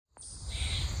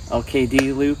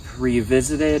LKD Loop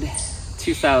Revisited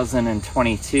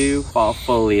 2022 Fall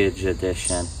Foliage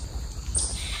Edition.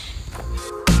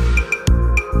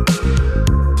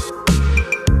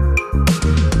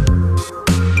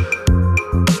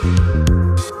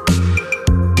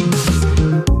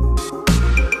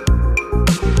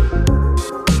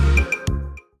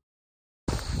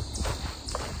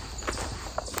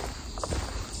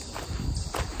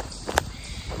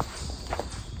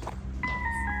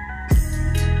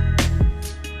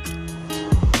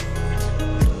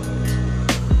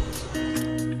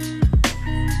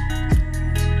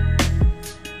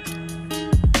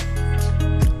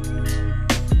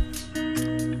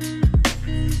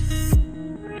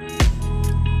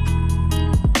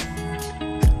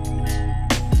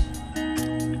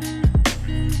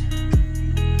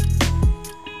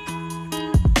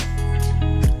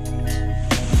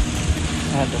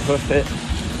 Had to hoof it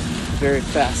very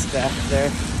fast back there.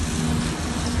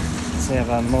 So they have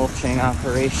a mulching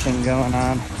operation going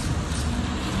on.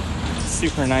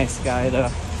 Super nice guy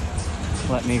though.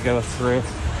 Let me go through.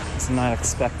 I was not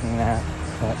expecting that,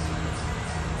 but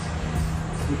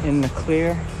I'm in the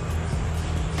clear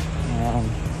and I'm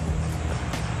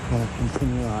gonna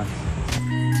continue on.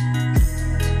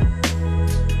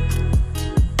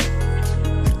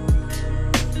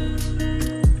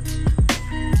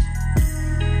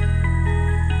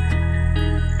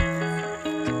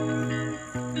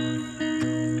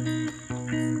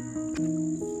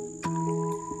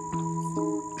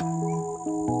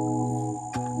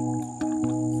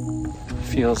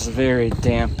 Feels very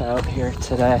damp out here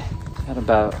today. Had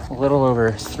about a little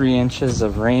over 3 inches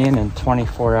of rain in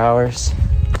 24 hours.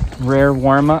 Rare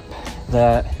warm-up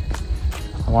that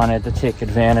I wanted to take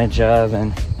advantage of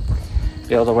and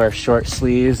be able to wear short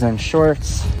sleeves and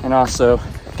shorts, and also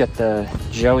get the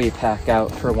Joey pack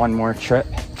out for one more trip.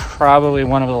 Probably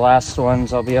one of the last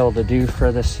ones I'll be able to do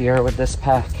for this year with this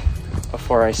pack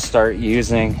before I start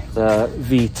using the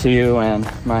V2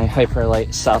 and my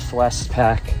Hyperlight Southwest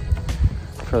pack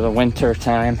for the winter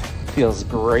time. Feels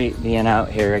great being out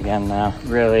here again now.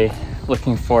 Really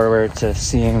looking forward to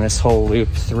seeing this whole loop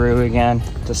through again.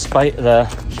 Despite the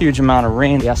huge amount of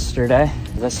rain yesterday,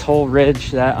 this whole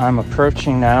ridge that I'm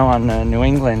approaching now on the New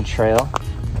England Trail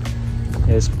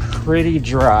is pretty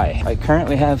dry. I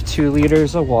currently have 2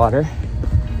 liters of water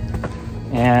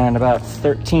and about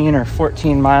 13 or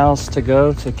 14 miles to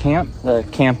go to camp. The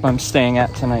camp I'm staying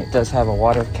at tonight does have a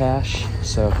water cache,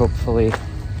 so hopefully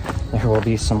there will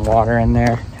be some water in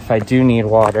there. If I do need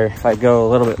water, if I go a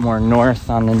little bit more north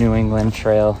on the New England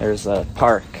Trail, there's a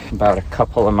park about a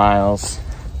couple of miles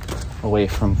away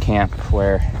from camp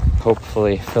where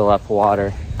hopefully fill up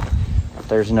water. But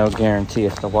there's no guarantee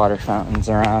if the water fountain's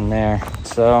around there.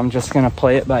 So I'm just gonna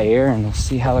play it by ear and we'll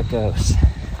see how it goes.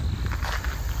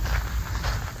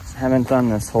 I haven't done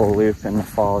this whole loop in the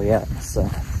fall yet, so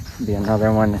it'll be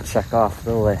another one to check off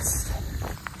the list.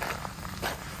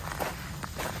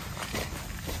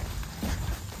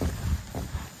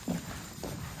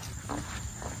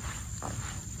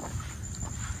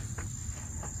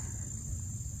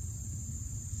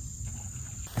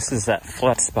 This is that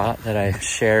flat spot that I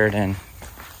shared in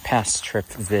past trip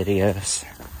videos.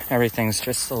 Everything's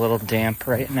just a little damp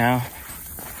right now,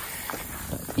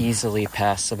 but easily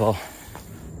passable.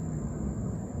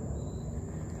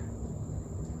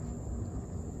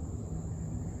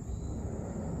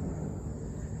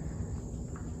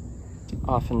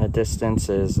 Off in the distance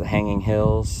is the Hanging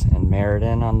Hills and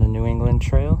Meriden on the New England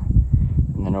Trail.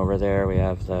 And then over there we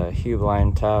have the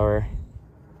Hubline Tower.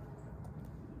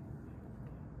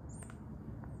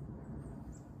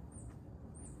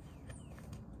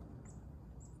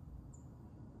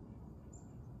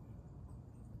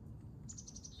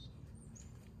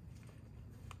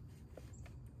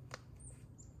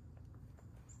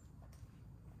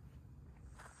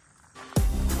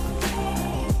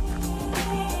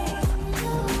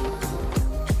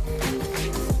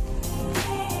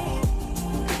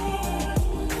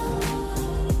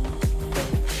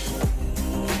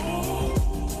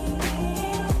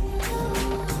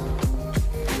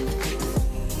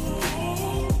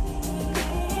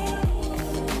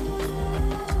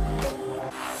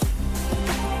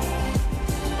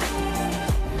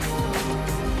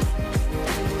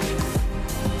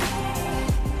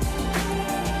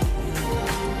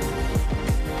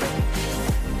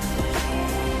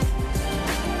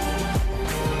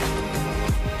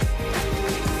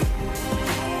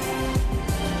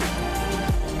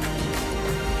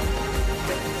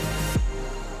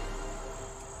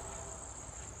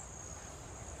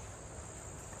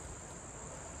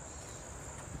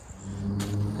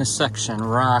 This section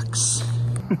rocks.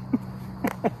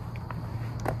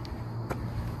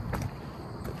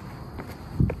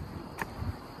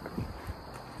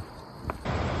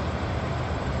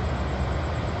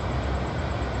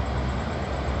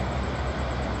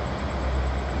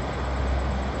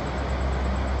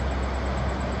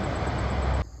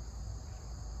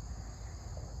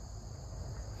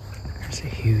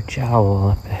 huge owl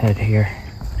up ahead here.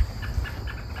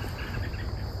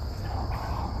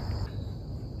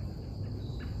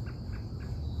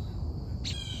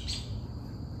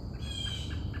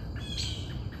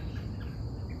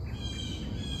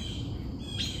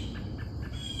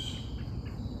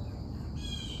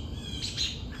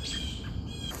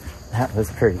 That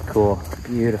was pretty cool.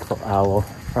 Beautiful owl.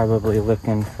 Probably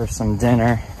looking for some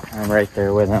dinner. I'm right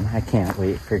there with him. I can't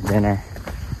wait for dinner.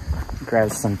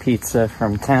 Grab some pizza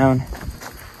from town.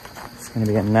 It's gonna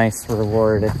be a nice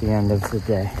reward at the end of the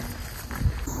day.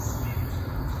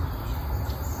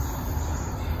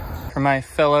 For my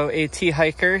fellow AT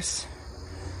hikers,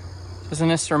 doesn't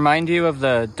this remind you of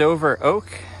the Dover oak?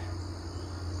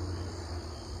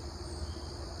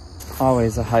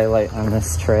 Always a highlight on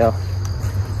this trail.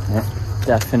 It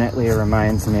definitely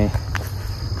reminds me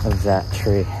of that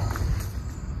tree.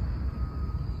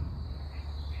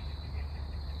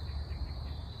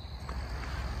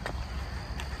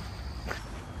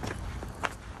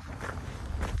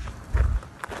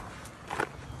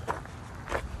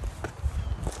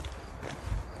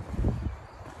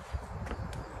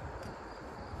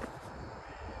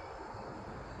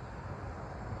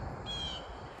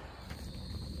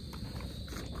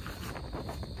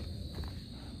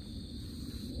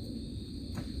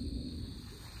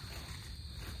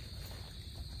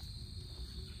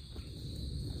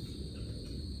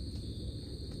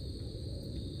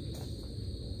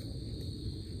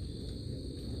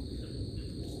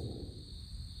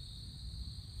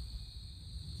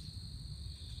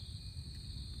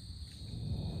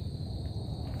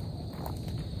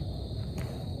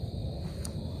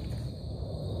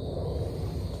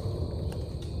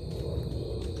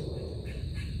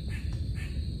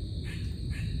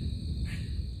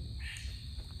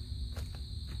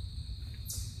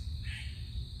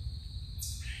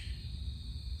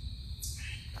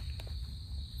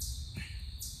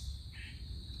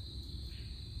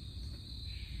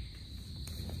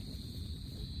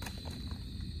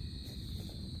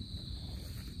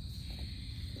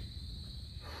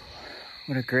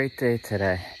 What a great day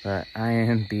today, but I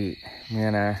am beat. I'm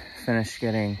gonna finish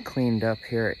getting cleaned up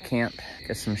here at camp,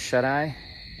 get some shut-eye,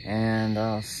 and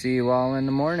I'll see you all in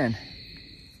the morning.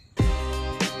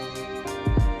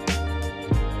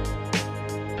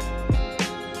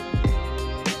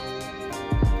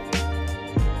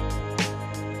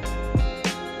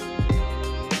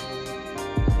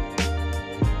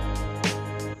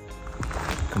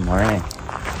 Good morning.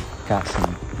 Got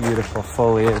some beautiful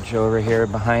foliage over here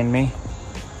behind me.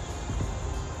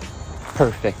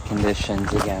 Perfect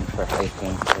conditions again for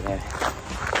hiking today.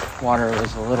 Water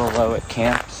was a little low at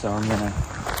camp, so I'm gonna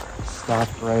stop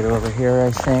right over here, I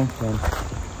think, and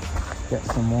get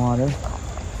some water.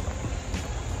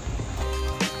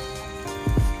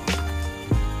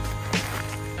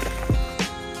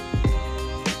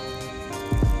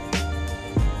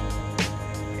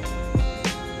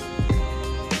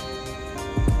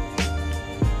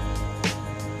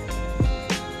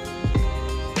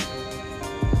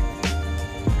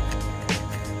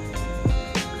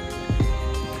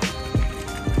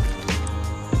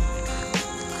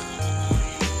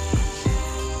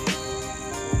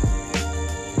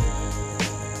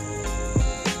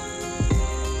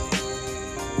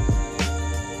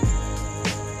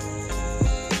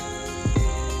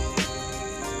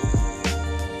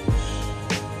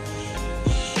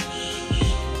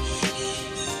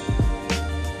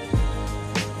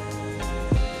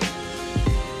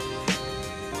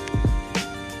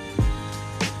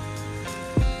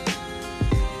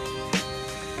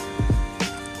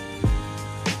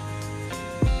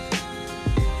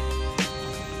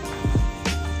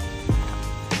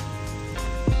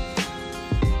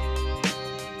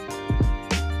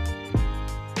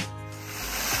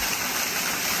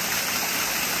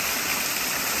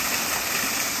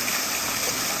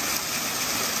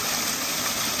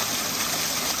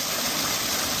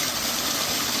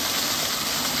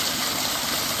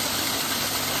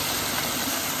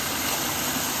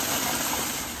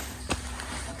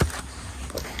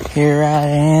 Here I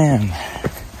am,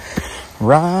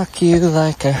 rock you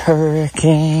like a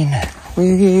hurricane.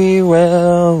 We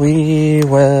will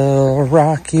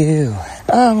rock you.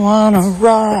 I wanna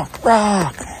rock,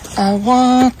 rock. I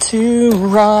want to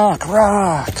rock,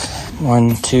 rock.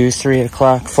 1, 2, 3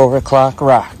 o'clock, 4 o'clock,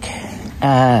 rock.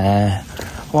 I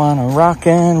wanna rock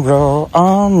and roll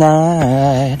all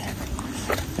night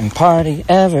and party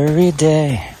every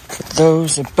day for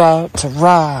those about to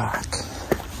rock.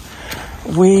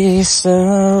 We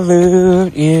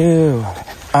salute you.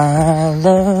 I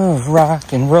love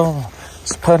rock and roll.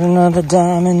 Let's put another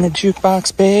dime in the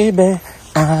jukebox, baby.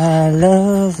 I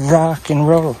love rock and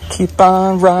roll. Keep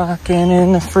on rocking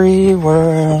in the free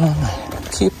world.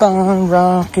 Keep on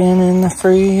rocking in the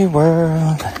free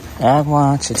world. I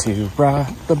want you to rock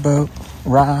the boat,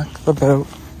 rock the boat,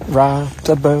 rock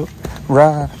the boat,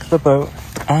 rock the boat.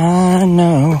 I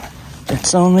know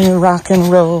it's only rock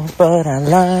and roll, but I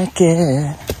like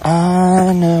it.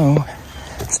 I know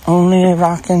it's only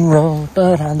rock and roll,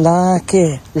 but I like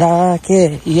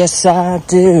it, yes I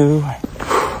do.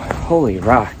 Holy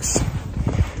rocks.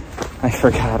 I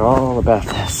forgot all about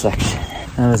that section.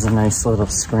 That was a nice little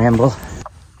scramble.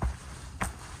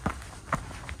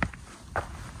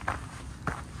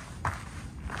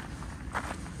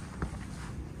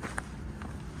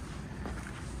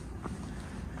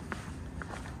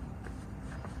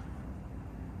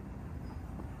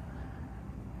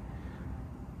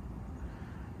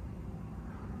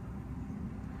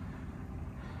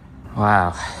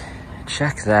 Wow,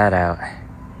 check that out.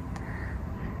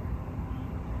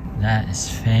 That is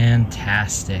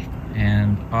fantastic.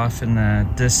 And off in the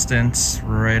distance,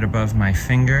 right above my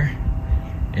finger,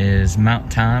 is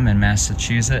Mount Tom in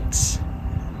Massachusetts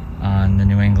on the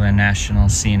New England National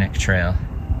Scenic Trail.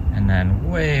 And then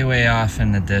way off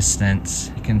in the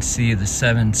distance, you can see the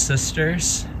Seven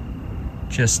Sisters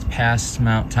just past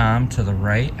Mount Tom to the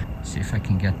right. See if I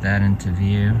can get that into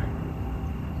view.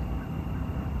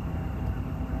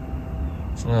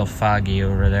 It's a little foggy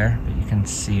over there, but you can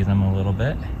see them a little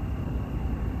bit.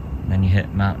 And then you hit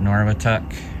Mount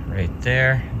Norwottuck right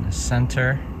there in the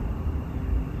center,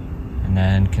 and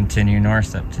then continue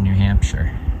north up to New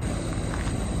Hampshire.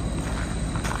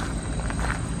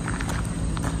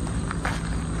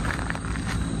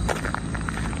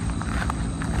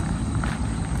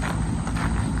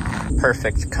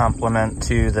 Perfect complement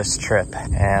to this trip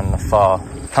and the fall.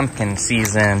 Pumpkin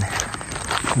season,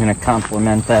 I'm gonna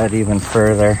complement that even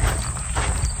further.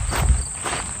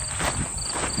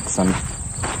 Some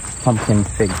pumpkin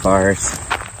fig bars.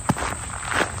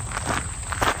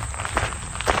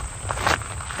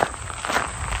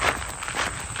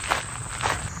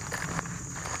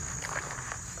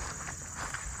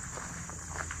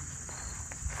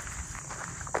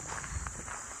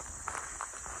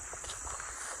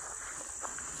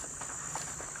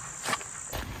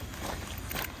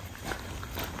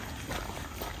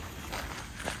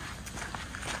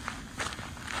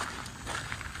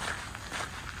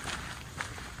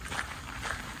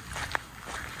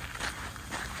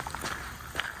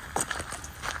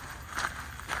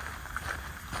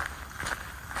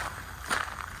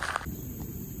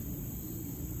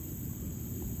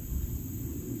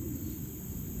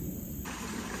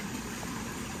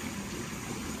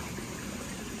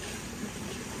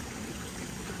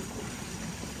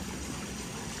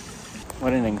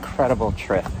 What an incredible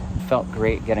trip. Felt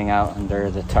great getting out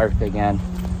under the tarp again.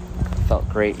 Felt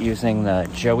great using the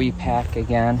Joey pack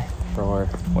again for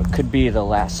what could be the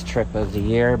last trip of the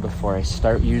year before I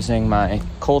start using my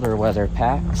colder weather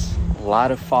packs. A lot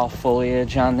of fall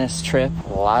foliage on this trip,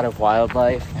 a lot of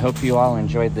wildlife. I hope you all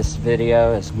enjoyed this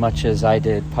video as much as I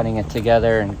did putting it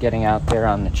together and getting out there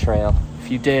on the trail. If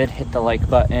you did, hit the like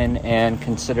button and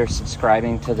consider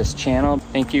subscribing to this channel.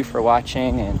 Thank you for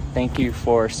watching, and thank you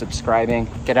for subscribing.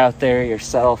 Get out there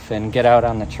yourself and get out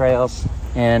on the trails.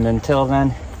 And until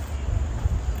then,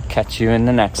 catch you in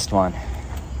the next one.